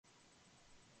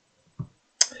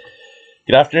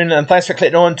Good afternoon, and thanks for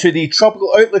clicking on to the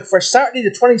Tropical Outlook for Saturday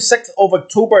the 26th of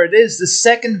October. It is the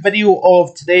second video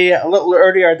of today. A little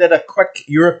earlier I did a quick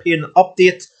European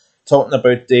update talking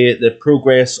about the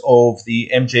progress of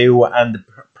the MJO and the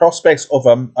prospects of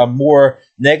a more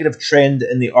negative trend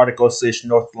in the Arctic Oscillation,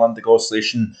 North Atlantic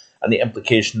Oscillation, and the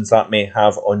implications that may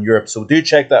have on Europe. So do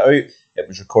check that out. It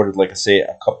was recorded, like I say,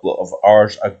 a couple of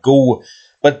hours ago.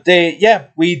 But yeah,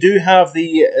 we do have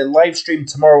the live stream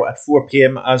tomorrow at 4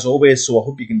 PM as always, so I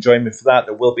hope you can join me for that.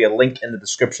 There will be a link in the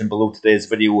description below today's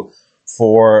video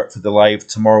for the live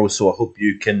tomorrow, so I hope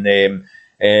you can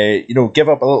give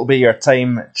up a little bit of your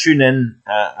time, tune in,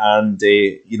 and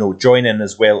join in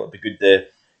as well. It'd be good to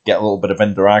get a little bit of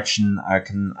interaction. I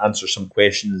can answer some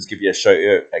questions, give you a shout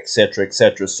out, etc.,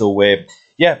 etc. So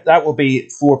yeah, that will be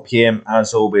 4 PM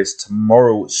as always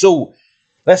tomorrow. So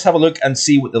let's have a look and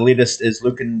see what the latest is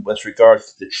looking with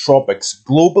regards to the tropics.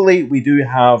 Globally, we do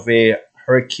have a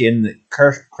Hurricane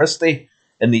Christy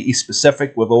in the East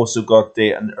Pacific. We've also got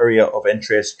an area of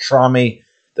interest, Trami,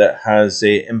 that has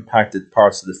impacted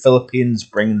parts of the Philippines,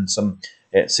 bringing some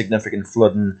significant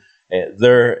flooding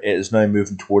there. It is now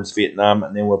moving towards Vietnam.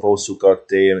 And then we've also got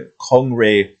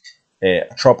Kongray, a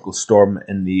tropical storm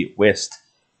in the west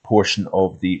portion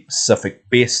of the Pacific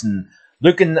Basin.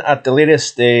 Looking at the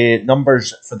latest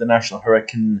numbers for the National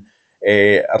Hurricane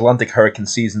Atlantic hurricane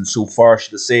season so far,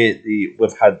 should I say,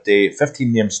 we've had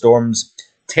 15 named storms,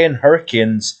 10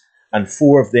 hurricanes, and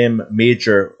 4 of them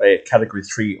major Category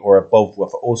 3 or above.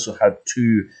 We've also had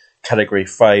 2 Category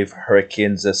 5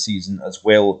 hurricanes this season as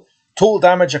well. Total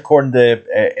damage, according to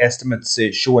estimates,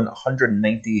 showing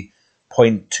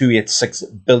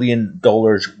 $190.286 billion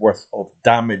worth of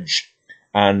damage.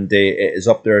 And it is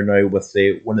up there now with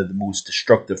one of the most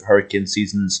destructive hurricane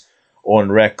seasons on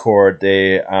record.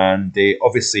 And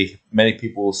obviously, many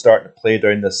people starting to play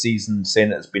down the season,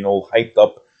 saying it's been all hyped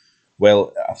up.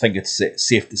 Well, I think it's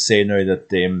safe to say now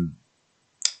that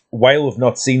while we've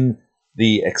not seen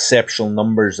the exceptional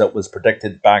numbers that was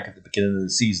predicted back at the beginning of the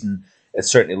season, it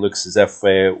certainly looks as if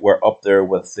we're up there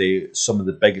with some of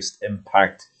the biggest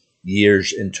impact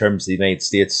years in terms of the United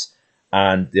States.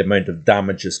 And the amount of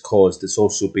damage it's caused. It's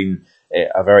also been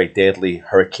a very deadly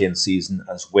hurricane season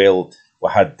as well. We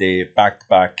had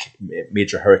back-to-back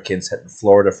major hurricanes hitting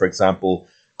Florida, for example,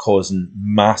 causing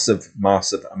massive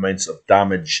amounts of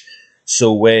damage.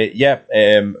 So,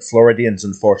 Floridians,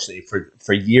 unfortunately,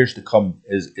 for years to come,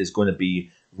 is going to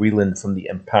be reeling from the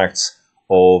impacts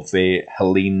of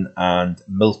Helene and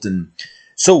Milton.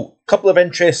 So, a couple of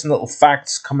interesting little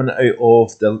facts coming out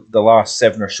of the last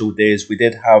 7 or so days. We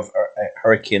did have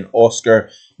Hurricane Oscar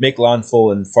make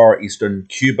landfall in far eastern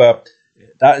Cuba.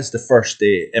 That is the first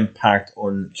impact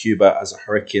on Cuba as a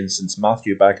hurricane since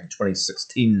Matthew back in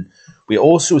 2016. We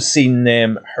also seen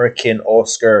Hurricane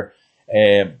Oscar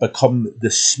become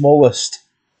the smallest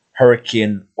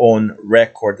hurricane on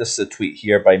record. This is a tweet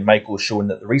here by Michael showing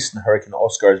that the recent Hurricane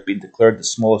Oscar has been declared the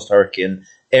smallest hurricane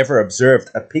ever observed.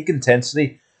 At peak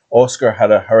intensity, Oscar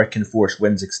had a hurricane force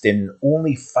winds extending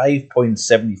only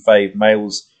 5.75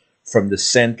 miles from the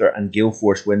center and gale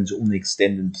force winds only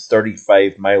extending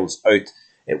 35 miles out.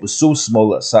 It was so small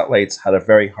that satellites had a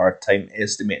very hard time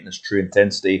estimating its true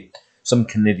intensity. Some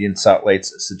Canadian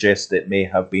satellites suggest it may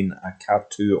have been a Cat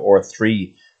 2 or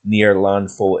 3 near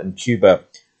landfall in Cuba.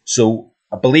 So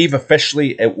I believe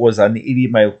officially it was an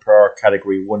 80-mile-per-hour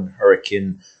Category 1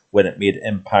 hurricane when it made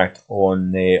impact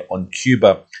on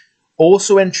Cuba.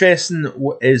 Also interesting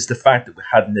is the fact that we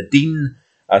had Nadine.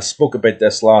 I spoke about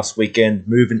this last weekend,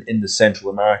 moving into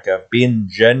Central America, being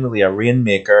generally a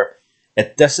rainmaker.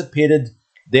 It dissipated,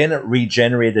 then it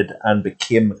regenerated and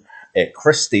became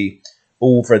Christy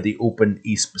over the open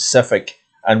East Pacific.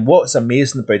 And what's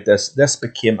amazing about this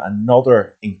became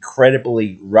another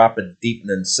incredibly rapid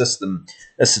deepening system.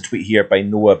 This is a tweet here by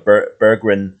Noah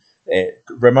Berggren.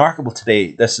 Remarkable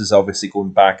today. This is obviously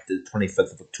going back to the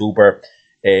 25th of October.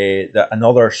 That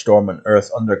another storm on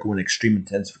Earth undergoing extreme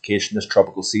intensification this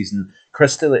tropical season.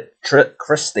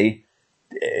 Christy,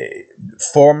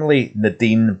 formerly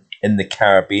Nadine in the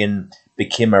Caribbean,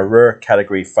 became a rare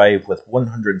Category 5 with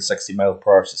 160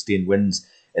 mile/hour sustained winds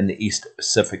in the East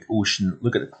Pacific Ocean.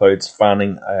 Look at the clouds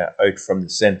fanning out from the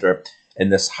center in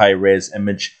this high-res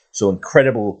image. So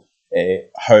incredible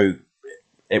how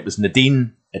it was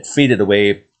Nadine. It faded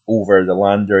away over the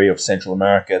land area of Central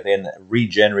America, then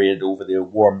regenerated over the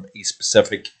warm East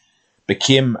Pacific,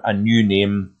 became a new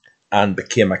name, and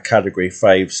became a Category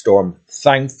 5 storm.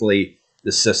 Thankfully,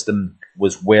 the system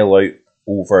was well out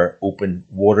over open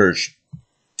waters.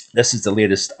 This is the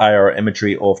latest IR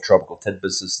imagery of tropical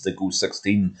tidbits. This is the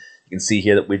GO16. You You can see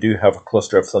here that we do have a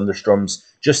cluster of thunderstorms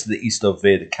just to the east of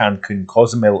the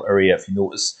Cancun-Cozumel area, if you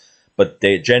notice, but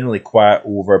they're generally quiet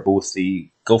over both the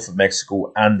Gulf of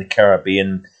Mexico and the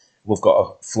Caribbean. We've got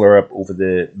a flare-up over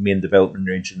the main development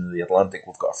region of the Atlantic.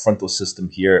 We've got a frontal system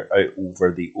here out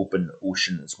over the open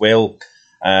ocean as well.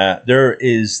 There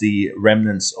is the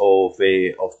remnants of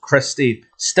Christie,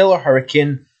 still a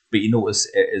hurricane, but you notice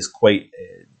it is quite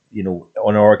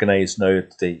unorganized now.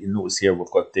 You notice here we've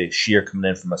got the shear coming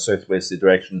in from a southwesterly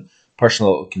direction, pushing a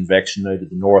little convection now to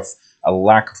the north, a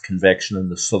lack of convection on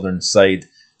the southern side,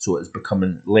 so it is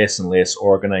becoming less and less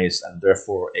organized, and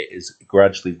therefore it is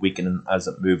gradually weakening as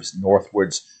it moves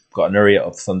northwards. We've got an area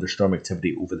of thunderstorm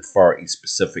activity over the far East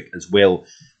Pacific as well.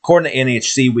 According to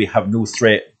NHC, we have no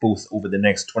threat both over the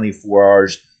next 24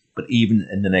 hours, but even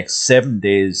in the next 7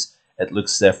 days, it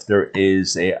looks as if there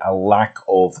is a lack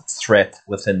of threat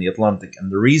within the Atlantic.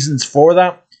 And the reasons for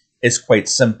that is quite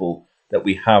simple, that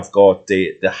we have got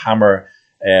the hammer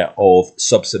of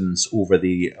subsidence over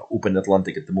the open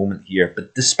Atlantic at the moment here.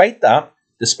 But despite that,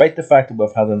 despite the fact that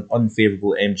we've had an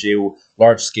unfavourable MJO,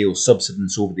 large-scale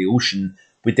subsidence over the ocean,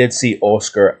 we did see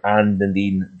Oscar and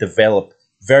Nadine develop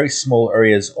very small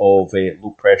areas of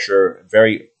low pressure,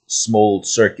 very small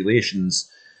circulations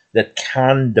that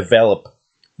can develop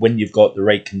when you've got the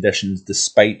right conditions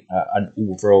despite an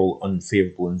overall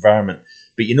unfavourable environment.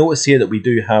 But you notice here that we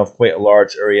do have quite a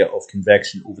large area of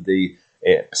convection over the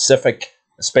Pacific,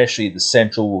 especially the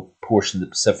central portion of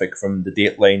the Pacific from the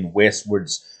dateline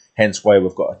westwards, hence why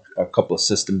we've got a couple of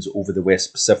systems over the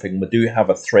West Pacific. And we do have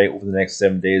a threat over the next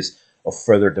 7 days of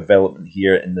further development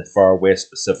here in the far West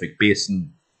Pacific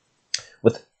basin.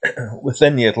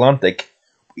 Within the Atlantic,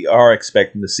 we are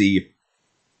expecting to see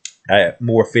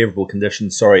more favourable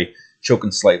conditions. Sorry,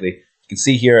 choking slightly. You can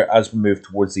see here as we move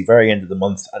towards the very end of the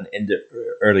month and into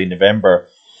early November,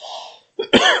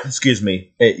 excuse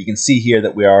me, you can see here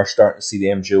that we are starting to see the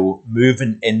MJO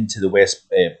moving into the west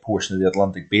portion of the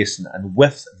Atlantic basin, and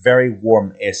with very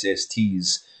warm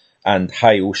SSTs and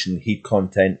high ocean heat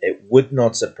content, it would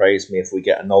not surprise me if we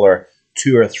get another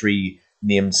 2 or 3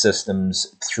 named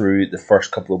systems through the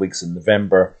first couple of weeks in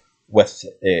November, with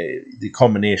the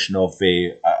combination of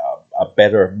a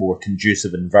better, more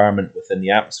conducive environment within the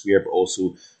atmosphere, but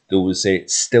also those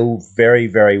still very,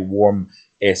 very warm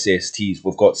SSTs.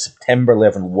 We've got September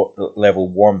level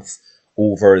warmth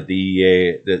over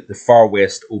the far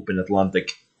west open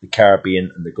Atlantic, the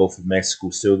Caribbean, and the Gulf of Mexico.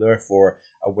 So therefore,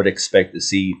 I would expect to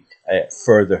see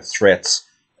further threats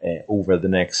over the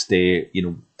next 3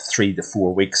 to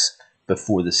 4 weeks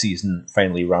before the season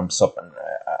finally ramps up and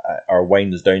or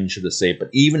winds down, should I say. But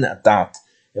even at that,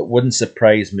 it wouldn't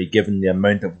surprise me, given the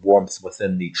amount of warmth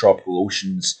within the tropical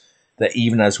oceans, that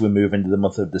even as we move into the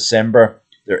month of December,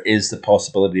 there is the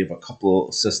possibility of a couple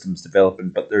of systems developing.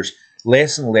 But there's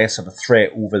less and less of a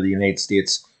threat over the United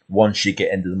States once you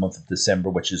get into the month of December,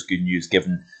 which is good news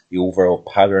given the overall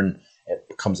pattern. It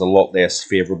becomes a lot less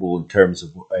favourable in terms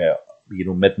of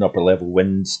mid and upper level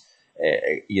winds.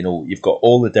 You've got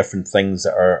all the different things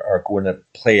that are going to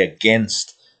play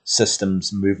against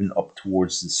systems moving up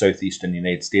towards the southeastern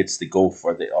United States, the Gulf,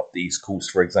 or up the East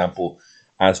Coast, for example,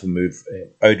 as we move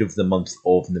out of the month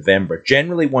of November.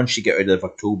 Generally, once you get out of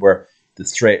October, the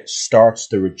threat starts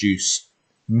to reduce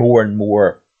more and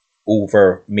more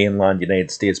over mainland United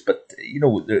States. But,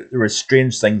 there are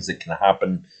strange things that can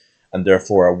happen, and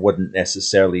therefore I wouldn't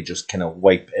necessarily just kind of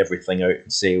wipe everything out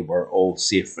and say we're all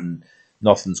safe and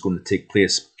nothing's going to take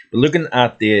place. But looking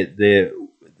at the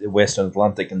Western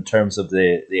Atlantic in terms of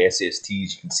the SSTs,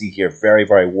 you can see here very,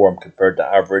 very warm compared to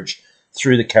average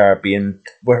through the Caribbean.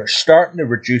 We're starting to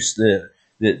reduce the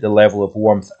level of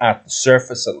warmth at the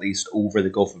surface, at least over the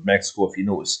Gulf of Mexico. If you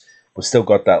notice, we've still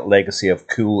got that legacy of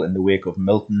cool in the wake of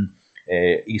Milton,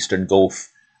 Eastern Gulf,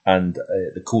 and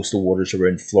the coastal waters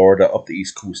around Florida, up the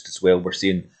East Coast as well. We're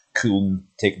seeing cooling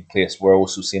taking place. We're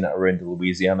also seeing it around the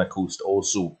Louisiana coast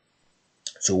also.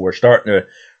 So we're starting to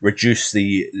reduce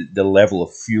the level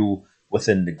of fuel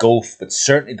within the Gulf, but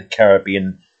certainly the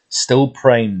Caribbean still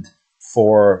primed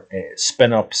for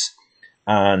spin-ups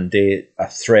and a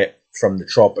threat from the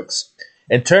tropics.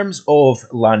 In terms of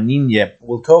La Nina,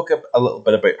 we'll talk a little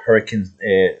bit about hurricane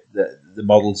the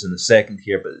models in a second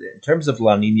here, but in terms of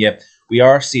La Nina, we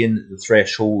are seeing the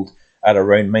threshold at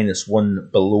around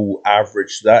 -1 below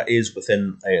average. That is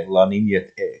within La Nina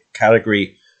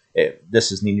category.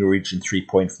 This is Nino region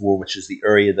 3.4, which is the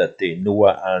area that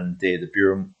NOAA and the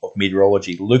Bureau of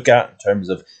Meteorology look at in terms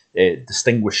of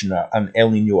distinguishing an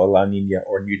El Nino, a La Nina,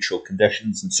 or neutral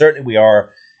conditions. And certainly we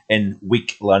are in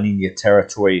weak La Nina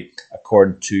territory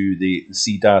according to the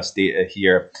CDAS data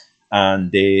here. and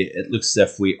it looks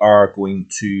as if we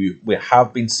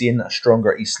have been seeing a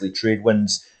stronger easterly trade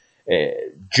winds.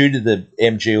 Due to the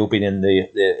MJO being in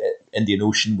the Indian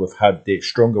Ocean, we've had the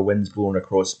stronger winds blowing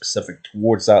across the Pacific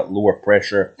towards that lower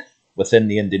pressure within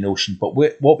the Indian Ocean. But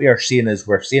what we are seeing is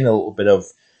we're seeing a little bit of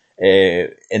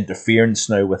interference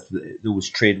now with those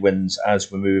trade winds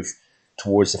as we move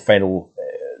towards the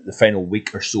final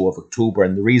week or so of October.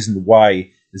 And the reason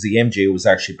why is the MJO was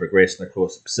actually progressing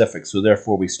across the Pacific, so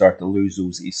therefore we start to lose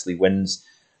those easterly winds.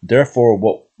 Therefore,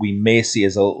 what we may see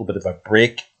is a little bit of a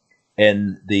break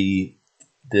in the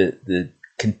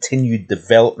continued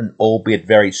development, albeit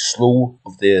very slow,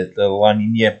 of the La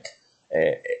Nina.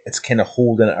 It's kind of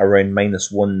holding it around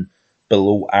 -1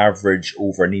 below average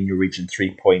over Nino region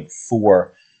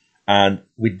 3.4. And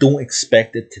we don't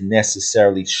expect it to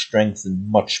necessarily strengthen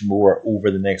much more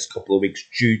over the next couple of weeks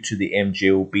due to the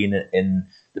MJO being in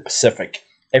the Pacific.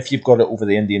 If you've got it over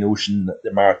the Indian Ocean,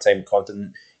 the maritime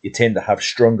continent, you tend to have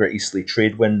stronger easterly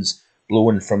trade winds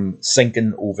blowing from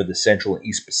sinking over the central and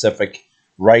east Pacific,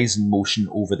 rising motion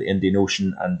over the Indian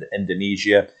Ocean and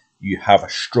Indonesia. You have a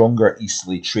stronger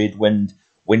easterly trade wind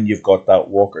when you've got that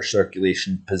Walker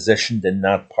circulation positioned in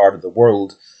that part of the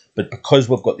world. But because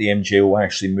we've got the MJO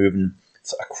actually moving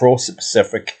across the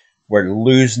Pacific, we're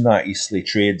losing that easterly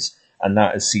trades, and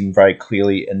that is seen very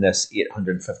clearly in this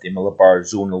 850 millibar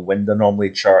zonal wind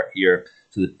anomaly chart here.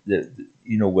 So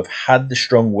we've had the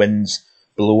strong winds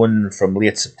blowing from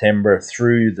late September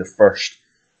through the first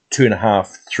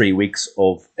 2.5-3 weeks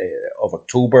of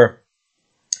October.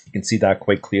 You can see that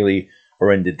quite clearly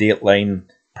around the date line,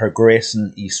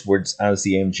 progressing eastwards as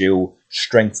the MJO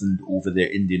strengthened over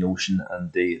the Indian Ocean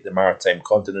and the maritime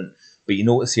continent. But you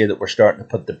notice here that we're starting to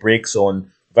put the brakes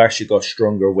on. We've actually got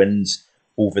stronger winds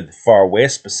over the far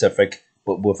west Pacific,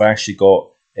 but we've actually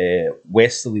got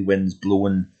westerly winds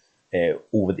blowing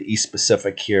over the East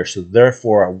Pacific here. So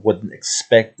therefore, I wouldn't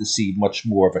expect to see much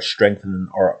more of a strengthening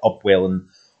or upwelling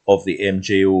of the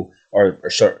MJO, or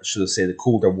should I say the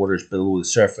colder waters below the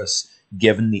surface,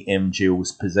 given the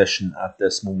MJO's position at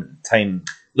this moment in time.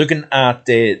 Looking at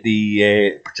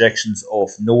the projections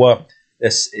of NOAA,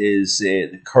 this is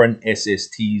the current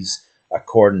SSTs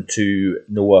according to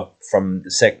NOAA from the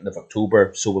 2nd of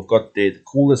October. So we've got the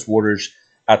coldest waters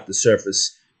at the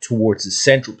surface towards the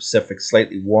central Pacific,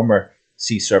 slightly warmer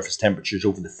sea surface temperatures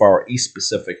over the far east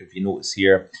Pacific, if you notice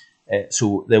here.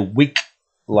 So the weak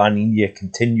La Nina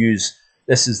continues.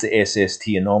 This is the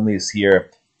SST anomalies here.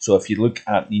 So if you look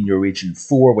at Nino region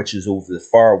 4, which is over the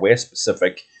far west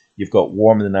Pacific, you've got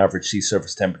warmer than average sea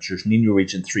surface temperatures. Nino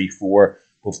region 3-4,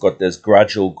 we've got this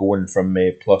gradual going from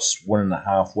plus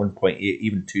 1.5, 1.8,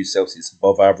 even 2 Celsius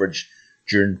above average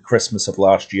during Christmas of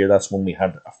last year. That's when we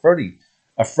had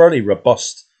a fairly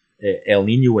robust El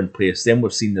Nino in place. Then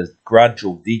we've seen this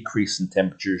gradual decrease in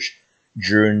temperatures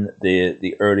during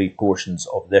the early portions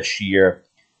of this year.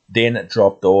 Then it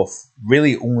dropped off,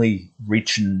 really only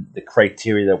reaching the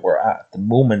criteria that we're at the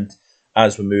moment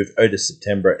as we move out of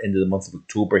September into the month of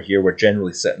October here. We're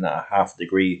generally sitting at a 0.5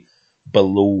 degree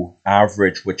below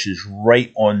average, which is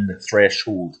right on the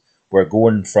threshold. We're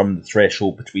going from the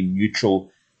threshold between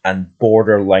neutral and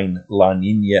borderline La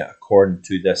Nina, according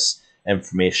to this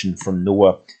information from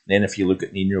NOAA. Then if you look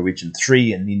at Nino region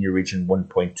 3 and Nino region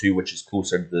 1.2, which is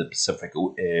closer to the Pacific,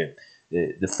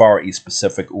 the far east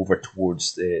Pacific over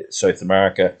towards South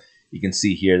America, you can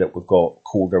see here that we've got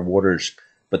colder waters.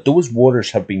 But those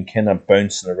waters have been kind of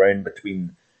bouncing around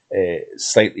between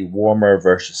slightly warmer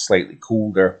versus slightly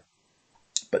colder.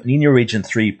 But Nino region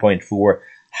 3.4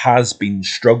 has been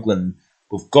struggling.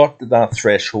 We've got to that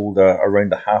threshold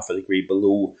around a 0.5 degree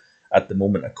below at the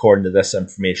moment, according to this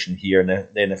information here. And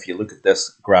then if you look at this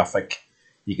graphic,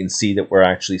 you can see that we're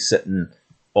actually sitting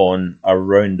on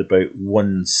around about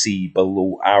 1C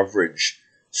below average.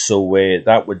 So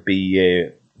that would be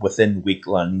within weak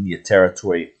La Nina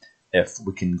territory if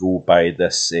we can go by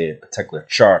this particular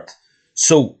chart.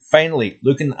 So finally,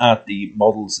 looking at the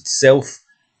models itself,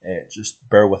 just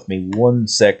bear with me 1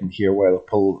 second here while I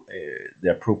pull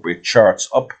the appropriate charts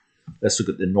up. Let's look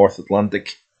at the North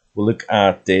Atlantic. We'll look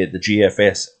at the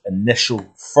GFS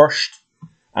initial first.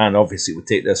 And obviously we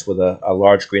take this with a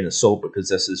large grain of salt because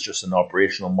this is just an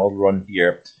operational model run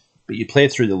here. But you play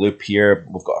through the loop here.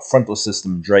 We've got a frontal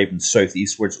system driving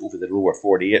southeastwards over the lower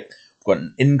 48. We've got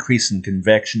an increase in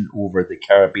convection over the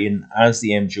Caribbean as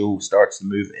the MJO starts to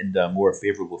move into a more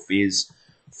favourable phase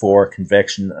for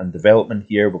convection and development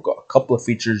here. We've got a couple of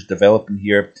features developing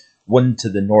here. One to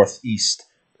the northeast,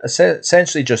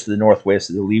 essentially just to the northwest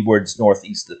of the leewards,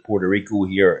 northeast of Puerto Rico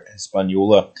here,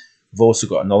 Hispaniola. We've also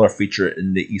got another feature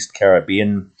in the East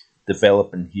Caribbean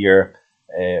developing here.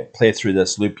 play through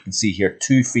this loop, you can see here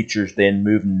 2 features then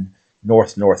moving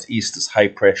north-northeast as high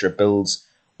pressure builds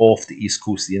off the east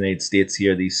coast of the United States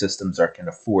here. These systems are kind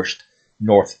of forced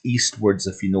northeastwards,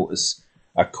 if you notice,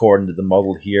 according to the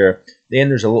model here. Then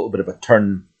there's a little bit of a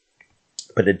turn,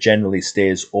 but it generally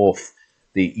stays off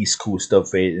the east coast of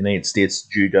the United States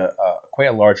due to quite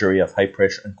a large area of high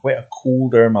pressure and quite a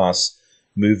cold air mass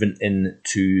moving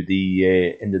into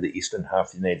the eastern half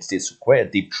of the United States. So quite a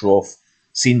deep trough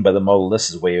seen by the model. This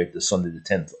is way out to Sunday the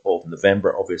 10th of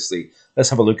November, obviously. Let's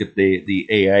have a look at the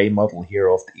AI model here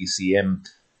of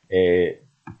the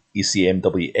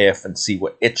ECMWF and see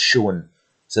what it's showing.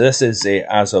 So this is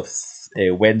as of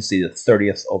Wednesday the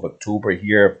 30th of October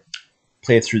here.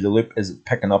 Play through the loop. Is it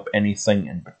picking up anything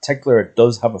in particular? It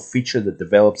does have a feature that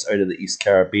develops out of the East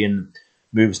Caribbean,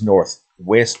 moves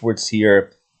northwestwards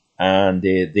here, and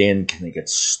then kind of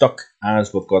gets stuck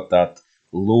as we've got that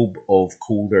lobe of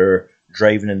cold air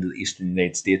driving into the eastern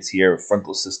United States here.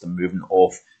 Frontal system moving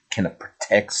off kind of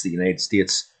protects the United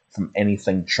States from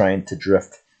anything trying to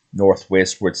drift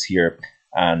northwestwards here,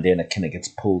 and then it kind of gets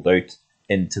pulled out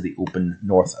into the open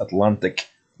North Atlantic.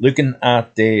 Looking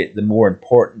at the more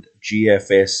important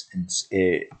GFS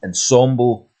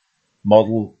ensemble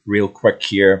model real quick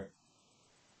here,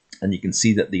 and you can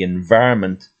see that the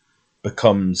environment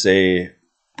becomes a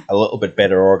little bit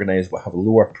better organized. We'll have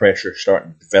lower pressure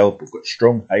starting to develop. We've got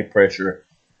strong high pressure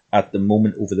at the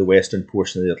moment over the western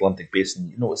portion of the Atlantic basin.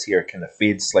 You notice here it kind of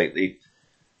fades slightly,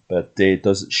 but it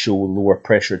doesn't show lower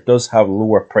pressure. It does have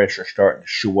lower pressure starting to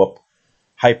show up.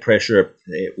 High pressure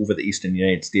over the eastern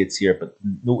United States here, but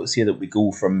notice here that we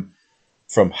go from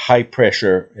high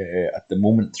pressure at the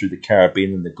moment through the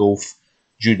Caribbean and the Gulf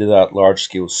due to that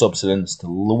large-scale subsidence to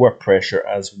lower pressure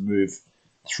as we move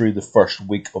through the first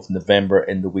week of November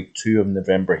into week 2 of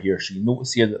November here. So you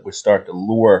notice here that we start to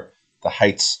lower the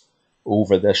heights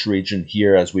over this region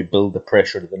here as we build the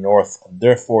pressure to the north, and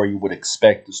therefore you would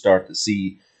expect to start to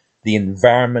see the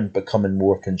environment becoming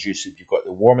more conducive. You've got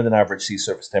the warmer than average sea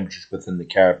surface temperatures within the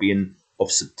Caribbean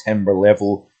of September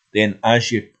level. Then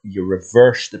as you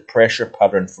reverse the pressure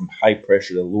pattern from high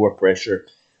pressure to lower pressure,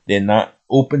 then that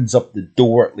opens up the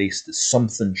door at least to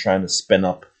something trying to spin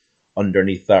up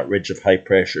underneath that ridge of high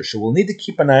pressure. So we'll need to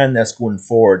keep an eye on this going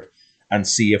forward and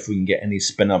see if we can get any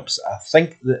spin-ups. I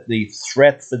think that the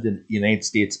threat for the United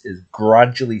States is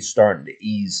gradually starting to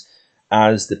ease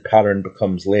as the pattern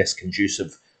becomes less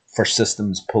conducive for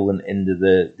systems pulling into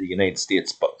the United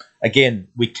States. But again,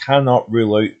 we cannot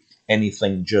rule out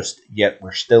anything just yet.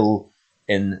 We're still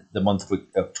in the month of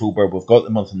October. We've got the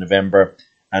month of November,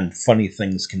 and funny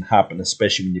things can happen,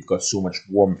 especially when you've got so much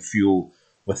warm fuel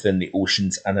within the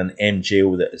oceans and an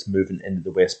MJO that is moving into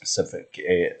the West Pacific,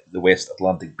 the West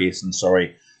Atlantic basin,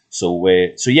 sorry. So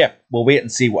yeah, we'll wait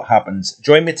and see what happens.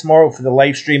 Join me tomorrow for the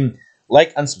live stream.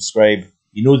 Like and subscribe.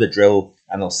 You know the drill,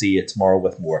 and I'll see you tomorrow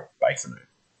with more. Bye for now.